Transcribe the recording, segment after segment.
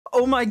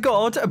Oh my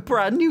god, a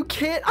brand new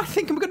kit. I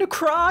think I'm gonna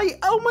cry.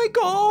 Oh my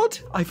god.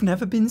 I've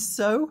never been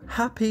so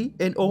happy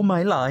in all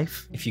my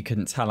life. If you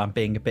couldn't tell, I'm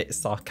being a bit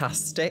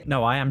sarcastic.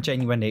 No, I am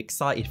genuinely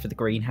excited for the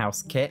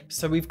greenhouse kit.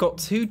 So we've got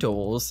two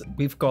doors.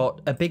 We've got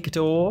a big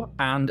door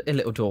and a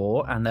little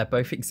door, and they're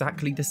both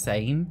exactly the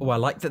same. Oh, I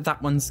like that that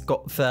one's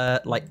got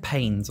the like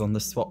panes on the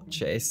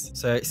swatches.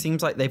 So it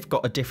seems like they've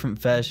got a different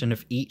version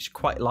of each,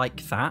 quite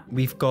like that.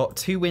 We've got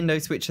two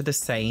windows which are the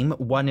same.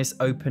 One is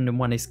open and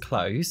one is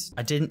closed.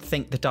 I didn't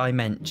think the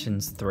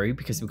dimensions through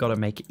because we've got to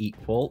make it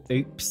equal.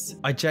 Oops.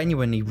 I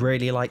genuinely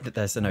really like that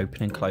there's an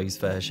open and closed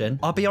version.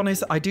 I'll be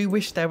honest, I do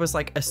wish there was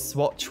like a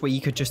swatch where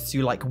you could just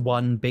do like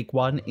one big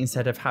one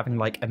instead of having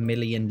like a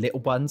million little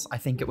ones. I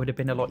think it would have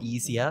been a lot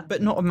easier,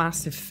 but not a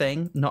massive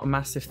thing. Not a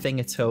massive thing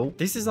at all.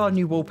 This is our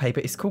new wallpaper.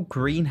 It's called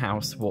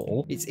Greenhouse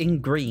Wall. It's in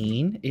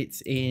green.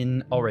 It's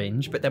in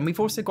orange, but then we've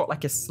also got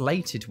like a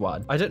slated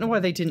one. I don't know why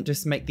they didn't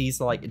just make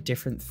these like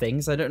different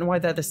things. I don't know why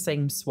they're the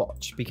same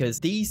swatch, because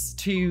these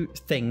two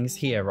things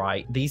here,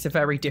 right, these are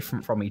very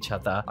different from each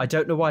other. I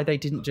don't know why they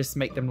didn't just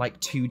make them like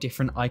two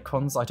different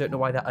icons. I don't know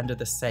why they're under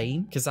the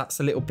same, because that's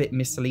a little bit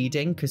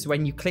misleading, because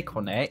when you click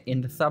on it in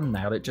the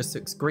thumbnail, it just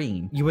looks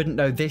green. You wouldn't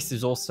know this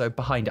is also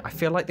behind it. I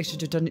feel like they should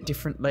have done it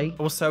differently.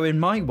 Also, in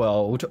my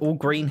world, all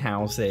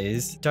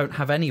greenhouses don't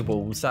have any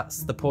walls.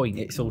 That's the point.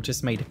 It's all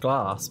just made of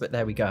glass, but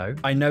there we go.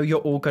 I know you're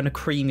all going to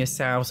cream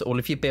yourselves, all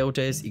of your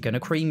builders, you're going to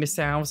cream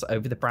yourselves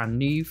over the brand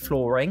new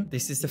flooring.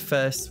 This is the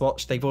first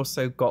swatch. They've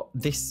also got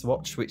this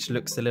swatch, which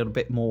looks a little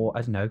bit more,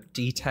 I don't know,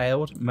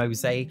 detailed,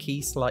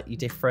 mosaic-y, slightly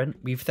different.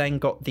 We've then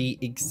got the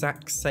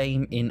exact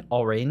same in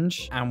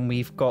orange, and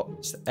we've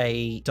got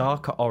a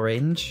darker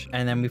orange,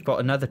 and then we've got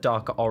another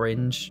darker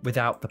orange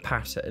without the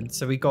pattern.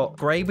 So we got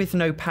grey with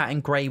no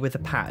pattern, grey with a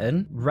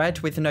pattern, red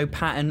with no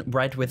pattern,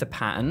 red with a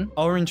pattern,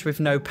 orange with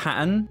no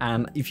pattern,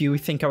 and if you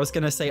think I was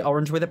going to say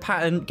orange with a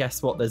pattern,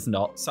 guess what, there's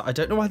not. So I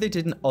don't know why they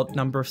did an odd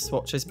number of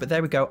swatches, but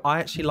there we go. I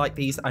actually like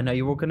these. I know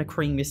you're all going to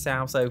cream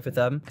yourselves over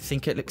them. I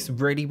think it looks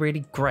really,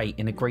 really great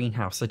in a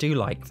greenhouse. I do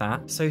like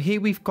that. So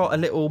here we've got a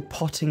little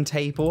potting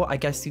table, I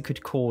guess you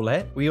could call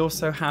it. We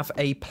also have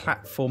a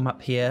platform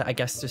up here, I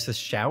guess just a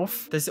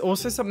shelf. There's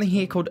also something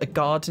here called a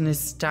gardener's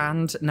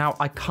stand. Now,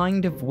 I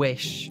kind of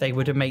wish they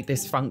would have made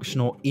this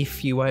functional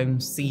if you own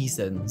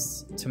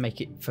seasons, to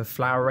make it for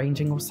flower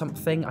arranging or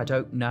something. I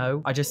don't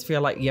know. I just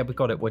feel like, yeah, we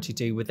got it. What do you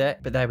do with it?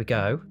 But there we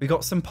go. We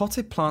got some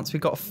potted plants. We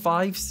got a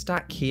 5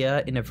 stack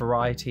here in a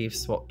variety of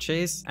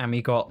swatches, and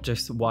we got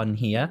just one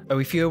here. Oh,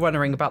 if you were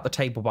wondering about the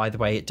table, by the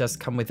way, it does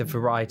come with a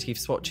variety of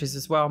swatches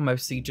as well,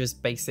 mostly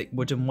just basic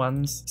wooden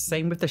ones.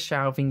 Same with the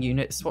shelving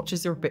unit.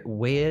 Swatches are a bit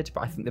weird,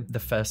 but I think the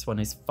first one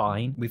is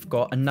fine. We've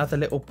got another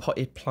little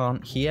potted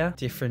plant here,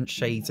 different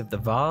shades of the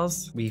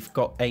vase. We've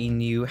got a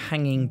new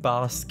hanging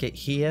basket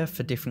here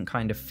for different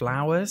kind of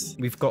flowers.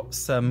 We've got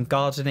some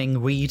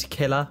gardening weed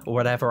killer or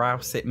whatever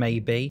else it may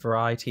be,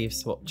 variety of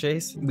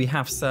swatches. We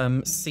have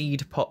some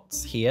seed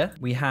pots here.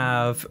 We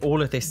have,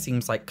 all of this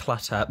seems like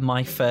clutter.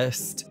 My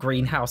first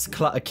greenhouse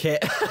clutter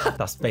kit.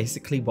 That's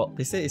basically what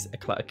this is, a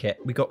clutter kit.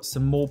 We got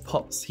some more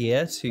pots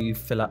here to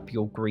fill up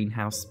your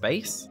greenhouse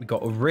space. We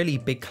got a really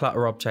big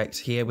clutter object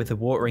here with a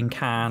watering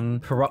can,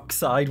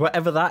 peroxide,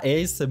 whatever that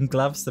is, some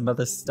gloves, some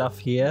other stuff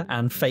here,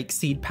 and fake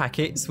seed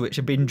packets which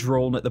have been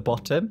drawn at the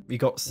bottom. We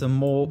got some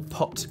more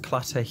pot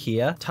clutter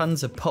here.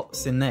 Tons of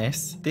pots in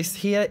this. This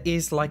here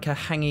is like a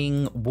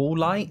hanging wall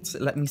light.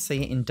 Let me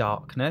see it in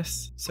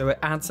darkness. So it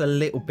adds a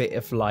little bit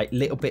of light,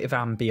 little bit of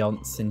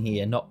ambience in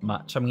here. Not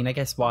much. I mean, I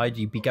guess why'd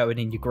you be going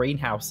in your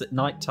greenhouse at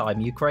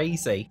nighttime? You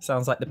crazy.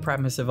 Sounds like the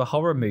premise of a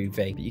horror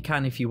movie, but you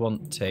can if you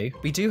want to.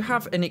 We do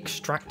have an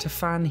extractor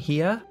fan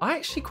here. I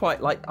actually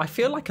quite like, I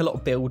feel like a lot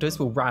of builders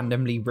will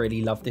randomly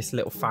really love this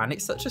little fan.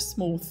 It's such a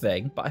small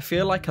thing, but I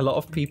feel like a lot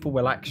of people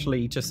will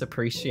actually just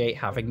appreciate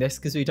having this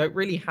because we don't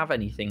really have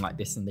anything like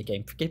this in the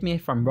game. Forgive me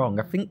if I'm wrong.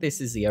 I think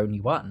this is the only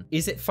one.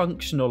 Is it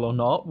functional or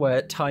not?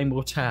 Where time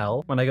will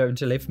tell when I go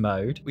into live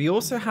mode. We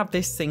also have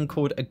this thing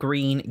called a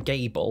green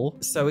gable.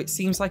 So it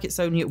seems like it's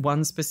only at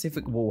one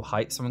specific wall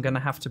height. So I'm going to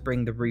have to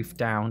bring the roof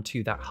down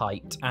to that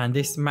height. And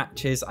this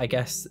matches, I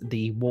guess,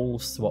 the wall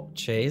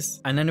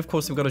swatches. And then of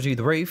course we've got to do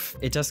the roof.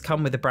 It does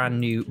come with a brand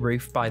new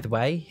roof, by the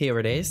way. Here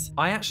it is.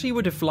 I actually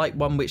would have liked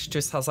one which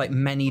just has like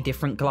many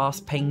different glass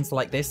panes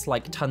like this,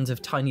 like tons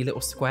of tiny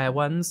little square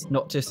ones,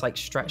 not just like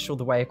stretched all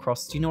the way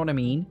across. Do you know what I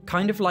mean?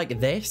 Kind of like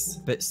this,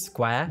 but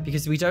square,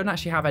 because we don't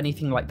actually have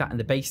anything like that in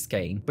the base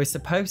game. We're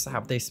supposed to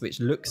have this which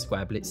looks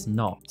square, but it's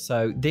not.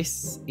 So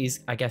this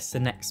is, I guess, the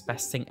next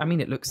best thing. I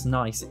mean, it looks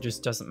nice. It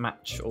just doesn't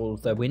match all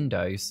the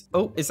windows.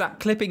 Oh, is that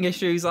clipping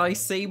issues I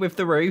see with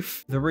the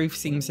roof? The roof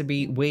seems to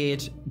be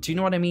weird. Do you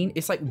know what I mean?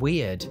 It's like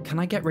weird. Can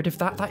I get rid of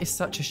that? That is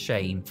such a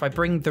shame. If I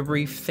bring the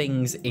roof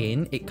things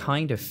in, it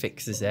kind of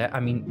fixes it. I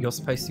mean, you're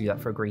supposed to do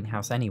that for a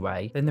greenhouse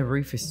anyway. Then the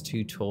roof is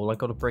too tall. I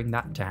got to bring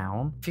that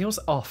down. Feels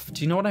off.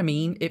 Do you know what I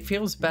mean? It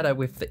feels better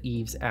with the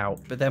eaves out,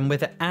 but then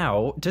with it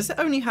out, does it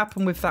only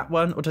happen with that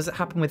one or does it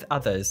happen with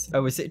others?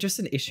 Oh, is it just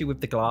an issue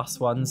with the glass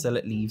ones that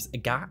it leaves a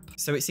gap?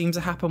 So it seems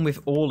to happen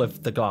with all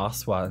of the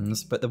glass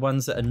ones, but the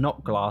ones that are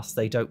not glass,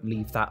 they don't don't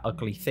leave that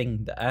ugly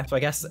thing there. So I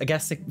guess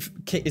the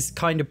kit is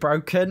kind of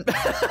broken.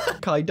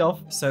 Kind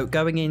of. So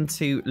going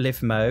into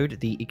live mode,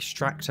 the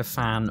extractor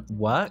fan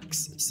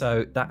works.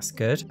 So that's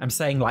good. I'm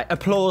saying like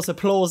applause,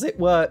 it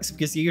works,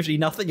 because usually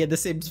nothing in The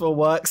Sims 4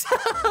 works.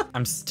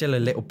 I'm still a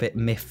little bit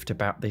miffed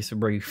about this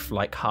roof,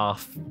 like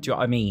half, do you know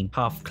what I mean?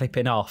 Half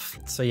clipping off.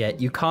 So yeah,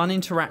 you can't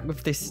interact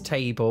with this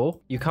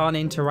table. You can't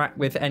interact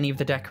with any of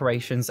the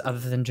decorations other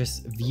than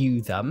just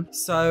view them.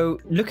 So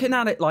looking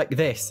at it like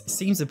this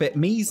seems a bit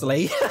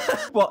measly.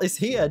 What is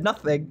here?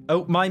 Nothing.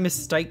 Oh, my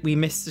mistake. We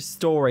missed a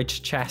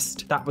storage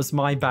chest. That was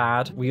my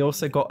bad. We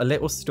also got a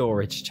little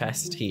storage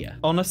chest here.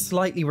 On a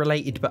slightly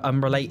related but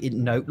unrelated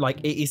note, like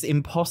it is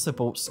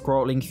impossible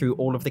scrolling through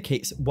all of the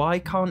kits. Why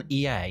can't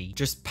EA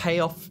just pay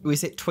off,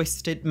 was it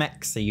Twisted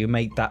Mexi who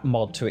made that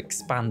mod to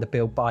expand the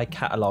build by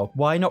catalog?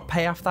 Why not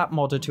pay off that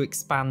modder to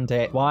expand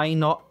it? Why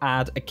not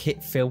add a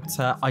kit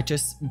filter?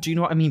 Do you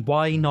know what I mean?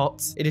 Why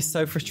not? It is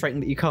so frustrating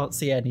that you can't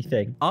see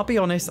anything. I'll be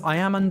honest, I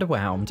am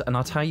underwhelmed, and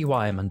I'll tell you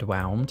why I'm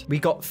underwhelmed. We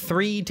got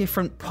 3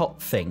 different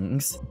pot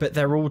things, but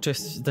they're all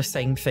just the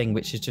same thing,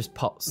 which is just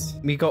pots.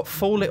 We got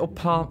 4 little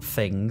plant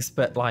things,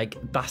 but like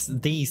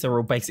these are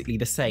all basically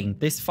the same.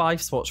 This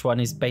 5 swatch one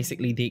is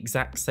basically the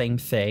exact same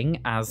thing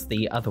as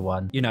the other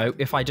one. You know,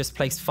 if I just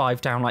place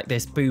 5 down like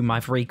this, boom,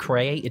 I've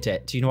recreated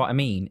it. Do you know what I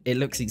mean? It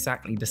looks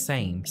exactly the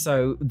same.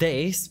 So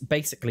this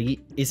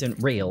basically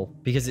isn't real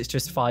because it's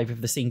just 5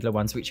 of the singular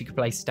ones, which you could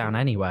place down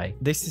anyway.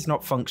 This is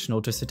not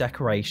functional, just a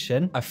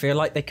decoration. I feel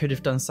like they could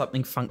have done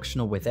something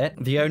functional with it.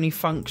 The only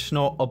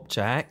functional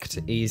object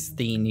is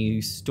the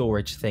new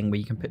storage thing where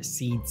you can put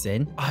seeds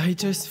in. I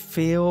just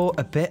feel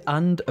a bit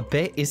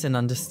is an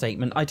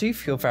understatement. I do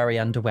feel very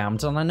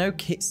underwhelmed, and I know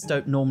kits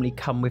don't normally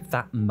come with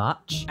that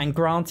much. And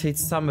granted,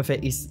 some of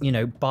it is, you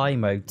know, buy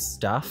mode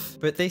stuff,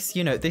 but this,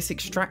 you know, this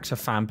extractor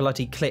fan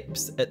bloody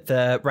clips at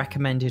the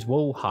recommended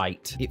wall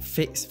height. It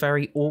fits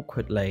very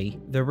awkwardly.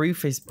 The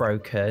roof is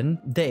broken.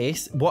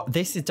 This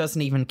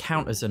doesn't even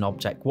count as an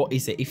object. What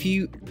is it? If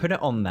you put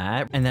it on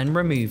there and then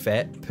remove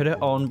it, put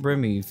it on,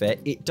 remove it,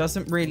 it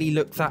doesn't really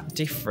look that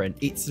different.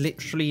 It's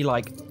literally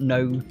like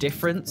no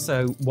different.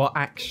 So what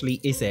actually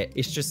is it?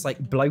 It's just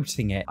like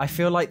bloating it. I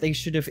feel like they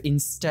should have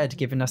instead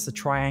given us a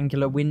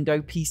triangular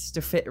window piece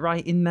to fit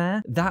right in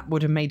there. That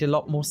would have made a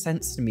lot more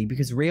sense to me,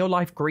 because real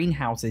life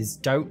greenhouses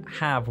don't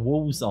have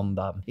walls on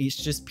them. It's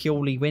just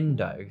purely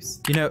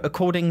windows. You know,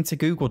 according to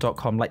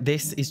google.com, like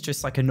this is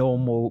just like a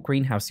normal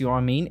greenhouse. You know what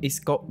I mean? It's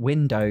got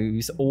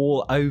windows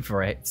all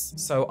over it.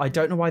 So I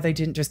don't know why they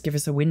didn't just give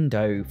us a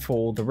window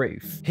for the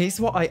roof. Here's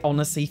what I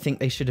honestly think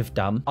they should have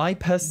done. I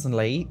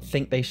personally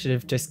think they should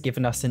have just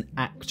given us an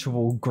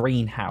actual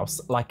greenhouse,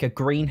 like a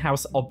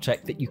greenhouse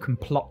object that you can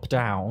plop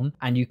down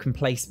and you can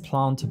place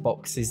planter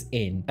boxes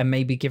in, and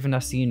maybe given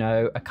us, you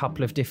know, a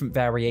couple of different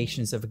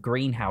variations of a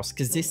greenhouse,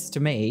 because this to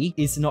me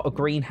is not a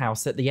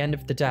greenhouse. At the end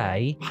of the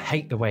day, I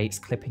hate the way it's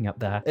clipping up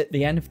there. At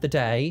the end of the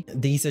day,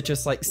 these are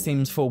just like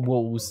Sims 4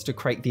 walls to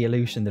create the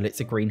illusion that it's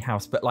a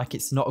greenhouse, but like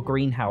it's not a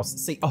greenhouse.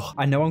 See, oh,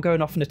 I know I'm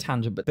going off on a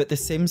tangent, but The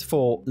Sims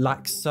 4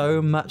 lacks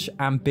so much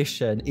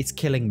ambition. It's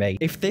killing me.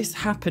 If this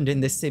happened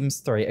in The Sims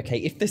 3, okay,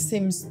 if The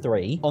Sims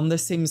 3, on The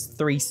Sims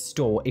 3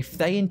 store, if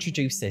they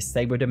introduced this,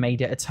 they would have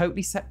made it a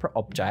totally separate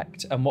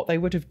object, and what they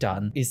would have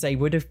done is they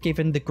would have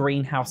given the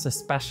greenhouse a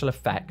special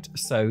effect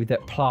so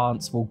that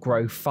plants will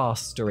grow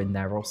faster in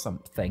there or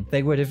something.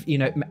 They would have, you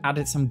know,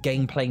 added some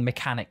gameplay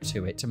mechanic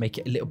to it to make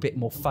it a little bit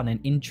more fun and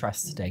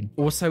interesting.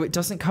 Also, it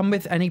doesn't come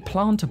with any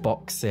planter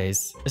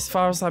boxes. As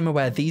far as I'm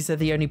aware, these are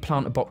the only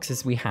planter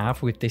boxes we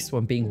have, with this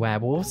one being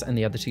werewolves and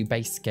the other 2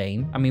 base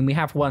game. I mean, we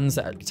have ones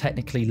that are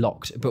technically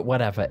locked, but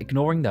whatever,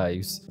 ignoring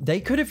those. They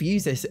could have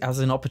used this as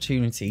an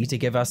opportunity to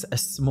give us a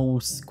small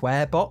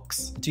square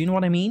box. Do you know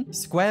what I mean?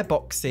 Square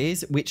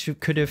boxes which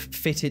could have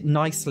fitted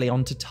nicely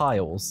onto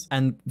tiles,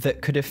 and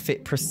that could have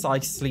fit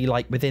precisely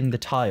like within the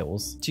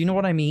tiles. Do you know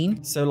what I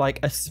mean? So like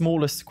a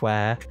smaller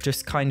square,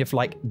 just kind of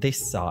like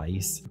this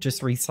size,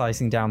 just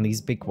resizing down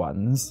these big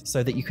ones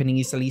so that you can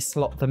easily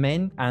slot them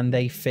in and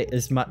they fit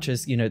as much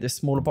as, you know, the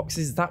smaller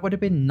boxes. That would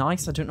have been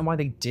nice. I don't know why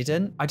they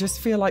didn't. I just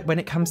feel like when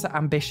it comes to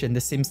ambition,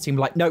 the Sims team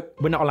like, no,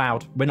 we're not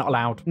allowed. We're not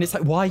allowed. And it's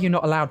like, why are you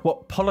not allowed?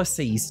 What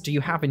policies do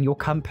you have in your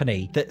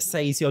company that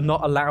says you're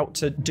not allowed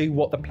to do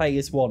what the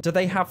players want? Do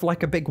they have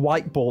like a big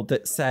whiteboard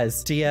that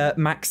says, dear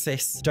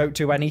Maxis, don't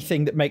do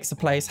anything that makes the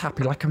players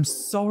happy? Like, I'm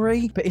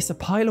sorry, but it's a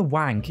pile of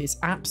wank. It's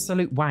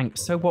absolute wank.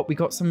 So what? We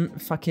got some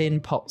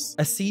fucking pots.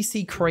 A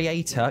CC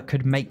creator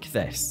could make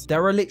this.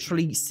 There are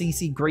literally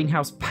CC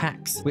greenhouse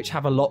packs which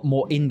have a lot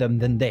more in them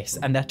than this,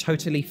 and they're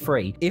totally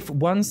free. If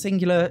one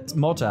singular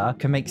modder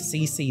can make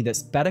CC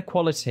that's better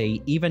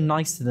quality, even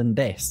nicer than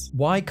this,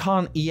 why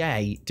can't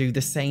EA do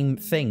the same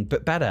thing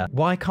but better?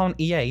 Why can't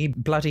EA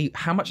bloody,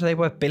 how much are they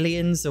worth?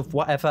 Billions of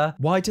whatever.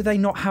 Why do they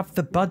not have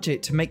the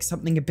budget to make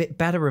something a bit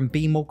better and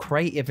be more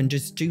creative and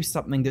just do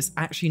something that's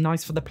actually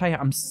nice for the player.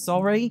 I'm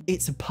sorry,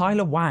 it's a pile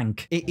of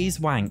wank. It is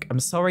wank. I'm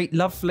sorry.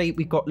 Lovely.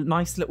 We've got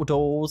nice little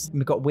doors.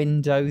 We've got a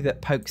window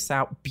that pokes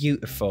out.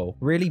 Beautiful.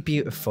 Really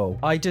beautiful.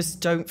 I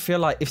just don't feel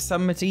like if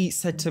somebody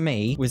said to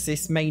me, was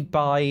this made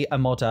by a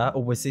modder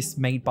or was this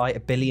made by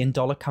 $1 billion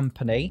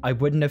company? I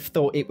wouldn't have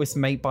thought it was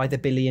made by the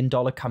 $1 billion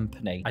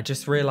company. I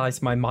just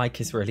realized my mic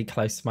is really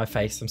close to my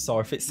face. I'm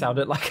sorry if it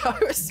sounded like I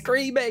was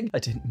screaming. I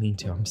didn't mean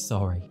to. I'm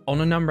sorry.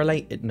 On an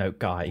unrelated note,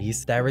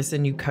 guys, there is a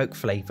new Coke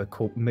flavor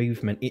called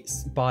Movement.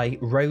 It's by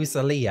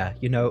Rosalia.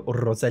 You know,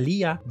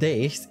 Rosalia.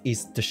 This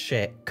is the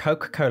shit.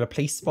 Coca-Cola,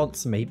 please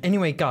sponsor me.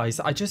 Anyway, guys,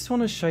 I just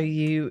want to show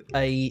you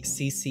a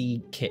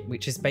CC kit,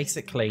 which is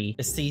basically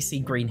a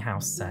CC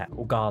greenhouse set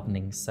or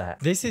gardening set.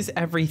 This is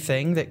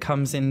everything that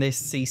comes in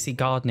this CC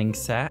gardening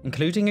set,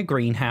 including a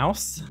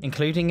greenhouse,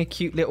 including a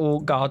cute little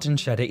garden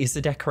shed. It is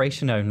the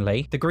decoration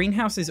only. The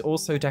greenhouse is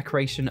also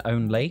decoration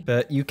only,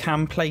 but you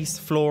can place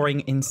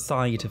flooring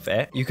inside of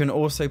it. You can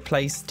also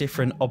place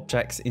different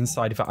objects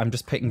inside of it. I'm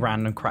just putting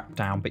random crap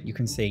down, but you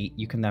can see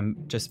you can then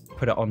just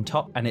put it on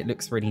top and it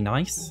looks really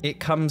nice. It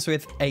comes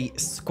with a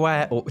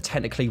square or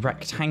technically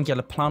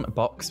rectangular planter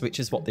box, which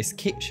is what this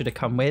kit should have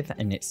come with,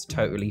 and it's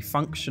totally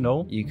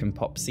functional. You can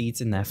pop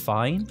seeds in there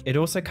fine. It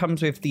also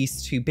comes with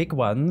these two big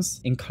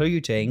ones,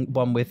 including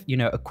one with, you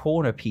know, a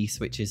corner piece,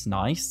 which is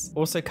nice.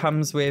 Also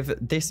comes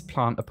with this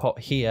planter pot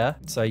here,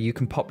 so you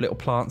can pop little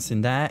plants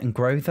in there and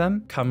grow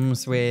them.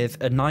 Comes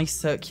with a nice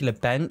circular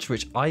bench,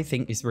 which I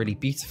think is really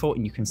beautiful,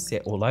 and you can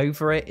sit all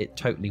over it. It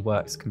totally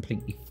works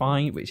completely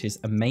fine, which is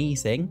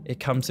amazing. It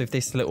comes with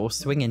this little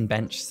swinging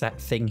bench set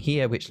thing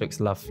here, which looks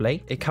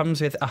lovely. It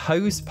comes with a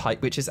hose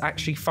pipe, which is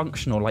actually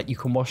functional, like you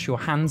can wash your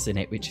hands in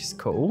it, which is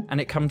cool. And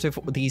it comes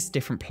with these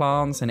different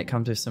plants, and it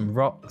comes with some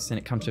rocks, and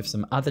it comes with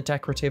some other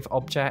decorative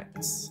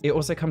objects. It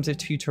also comes with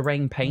 2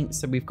 terrain paints,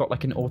 so we've got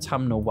like an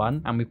autumnal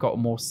one, and we've got a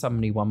more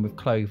summery one with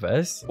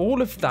clovers.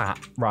 All of that,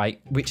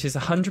 right, which is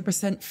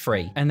 100%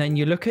 free. And then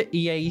you look at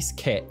EA's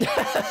kit.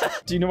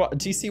 Do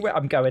you see where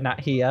I'm going at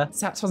here?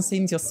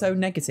 SatchOnSims, you're so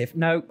negative.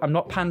 No, I'm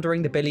not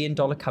pandering the $1 billion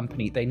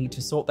company. They need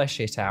to sort their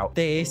shit out.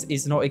 This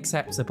is not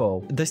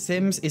acceptable. The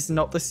Sims is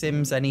not The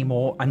Sims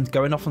anymore. I'm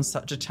going off on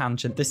such a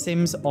tangent. The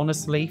Sims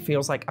honestly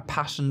feels like a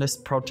passionless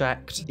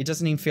project. It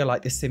doesn't even feel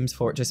like The Sims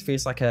 4. It just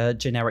feels like a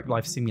generic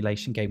life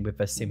simulation game with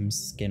a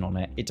Sims skin on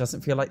it. It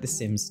doesn't feel like The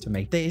Sims to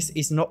me. This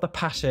is not the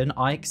passion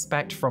I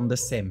expect from The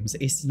Sims.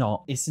 It's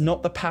not. It's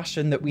not the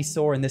passion that we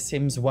saw in The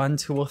Sims 1,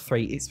 2, or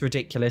 3. It's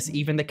ridiculous.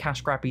 Even the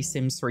cash grabby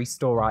Sims 3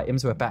 store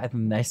items were better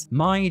than this.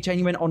 My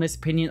genuine honest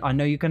opinion, I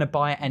know you're going to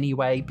buy it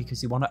anyway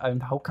because you want to own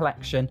the whole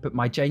collection, but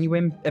my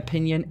genuine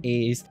opinion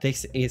is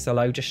this is a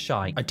load of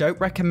shite. I don't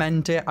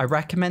recommend it. I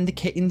recommend the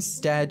kit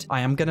instead.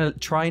 I am going to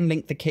try and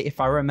link the kit if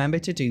I remember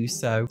to do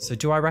so. So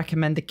do I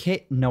recommend the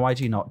kit? No, I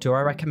do not. Do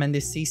I recommend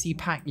this CC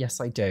pack?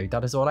 Yes, I do.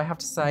 That is all I have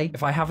to say.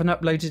 If I haven't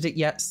uploaded it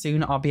yet,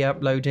 soon I'll be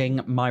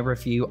uploading my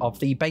review of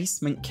the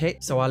basement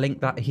kit. So I'll link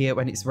that here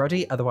when it's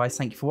ready. Otherwise,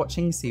 thank you for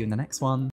watching. See you in the next one.